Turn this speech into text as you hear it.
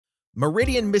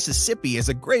Meridian, Mississippi is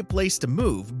a great place to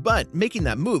move, but making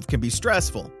that move can be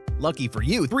stressful. Lucky for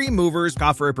you, 3 Movers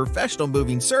offer a professional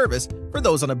moving service for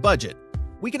those on a budget.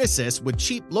 We can assist with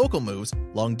cheap local moves,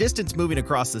 long-distance moving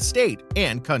across the state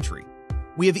and country.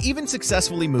 We have even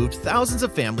successfully moved thousands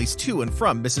of families to and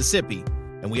from Mississippi,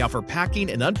 and we offer packing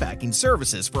and unpacking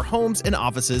services for homes and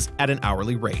offices at an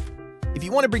hourly rate. If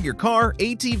you want to bring your car,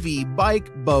 ATV,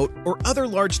 bike, boat, or other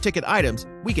large-ticket items,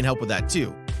 we can help with that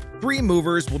too. 3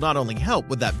 Movers will not only help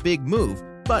with that big move,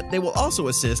 but they will also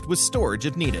assist with storage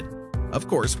if needed. Of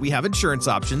course, we have insurance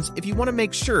options if you want to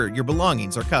make sure your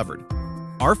belongings are covered.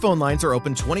 Our phone lines are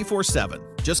open 24/7.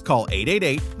 Just call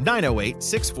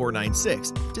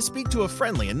 888-908-6496 to speak to a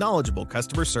friendly and knowledgeable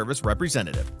customer service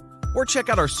representative. Or check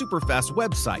out our super fast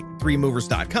website,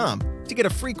 3movers.com, to get a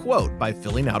free quote by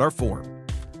filling out our form.